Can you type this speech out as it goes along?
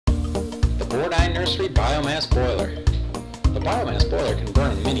Bordine Nursery Biomass Boiler. The biomass boiler can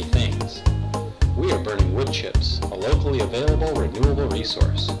burn many things. We are burning wood chips, a locally available renewable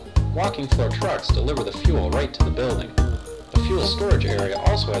resource. Walking floor trucks deliver the fuel right to the building. The fuel storage area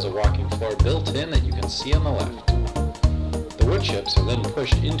also has a walking floor built in that you can see on the left. The wood chips are then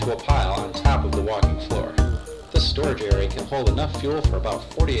pushed into a pile on top of the walking floor. This storage area can hold enough fuel for about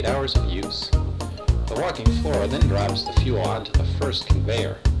 48 hours of use. The walking floor then drops the fuel onto the first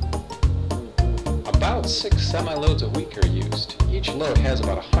conveyor. About 6 semi-loads a week are used. Each load has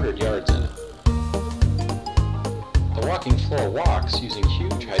about 100 yards in it. The walking floor walks using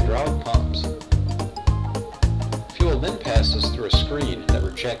huge hydraulic pumps. Fuel then passes through a screen that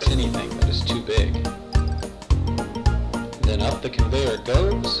rejects anything that is too big. Then up the conveyor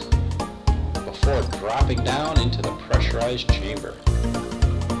goes before dropping down into the pressurized chamber.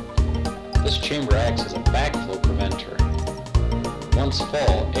 This chamber acts as a backflow preventer. Once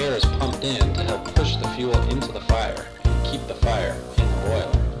full, air is pumped in to help push the fuel into the fire and keep the fire in the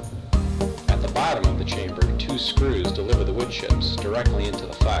boiler. At the bottom of the chamber, 2 screws deliver the wood chips directly into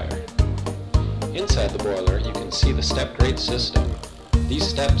the fire. Inside the boiler, you can see the step grate system. These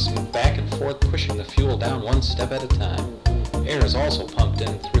steps move back and forth, pushing the fuel down 1 step at a time. Air is also pumped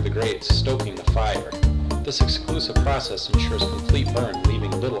in through the grates, stoking the fire. This exclusive process ensures complete burn,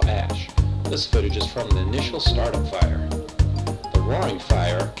 leaving little ash. This footage is from the initial startup fire. The roaring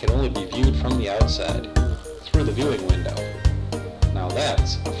fire can only be viewed from the outside, through the viewing window. Now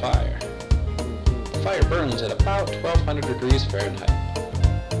that's a fire. The fire burns at about 1200 degrees Fahrenheit.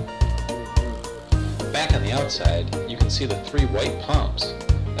 Back on the outside, you can see the 3 white pumps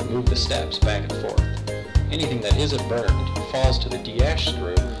that move the steps back and forth. Anything that isn't burned falls to the de-ash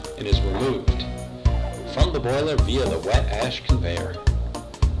screw and is removed from the boiler via the wet ash conveyor.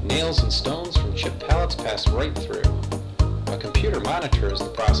 Nails and stones from chip pallets pass right through. A computer monitors the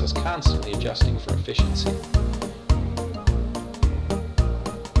process, constantly adjusting for efficiency.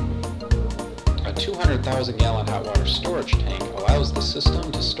 A 200,000 gallon hot water storage tank allows the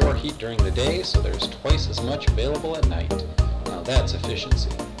system to store heat during the day, so there's twice as much available at night. Now that's efficiency.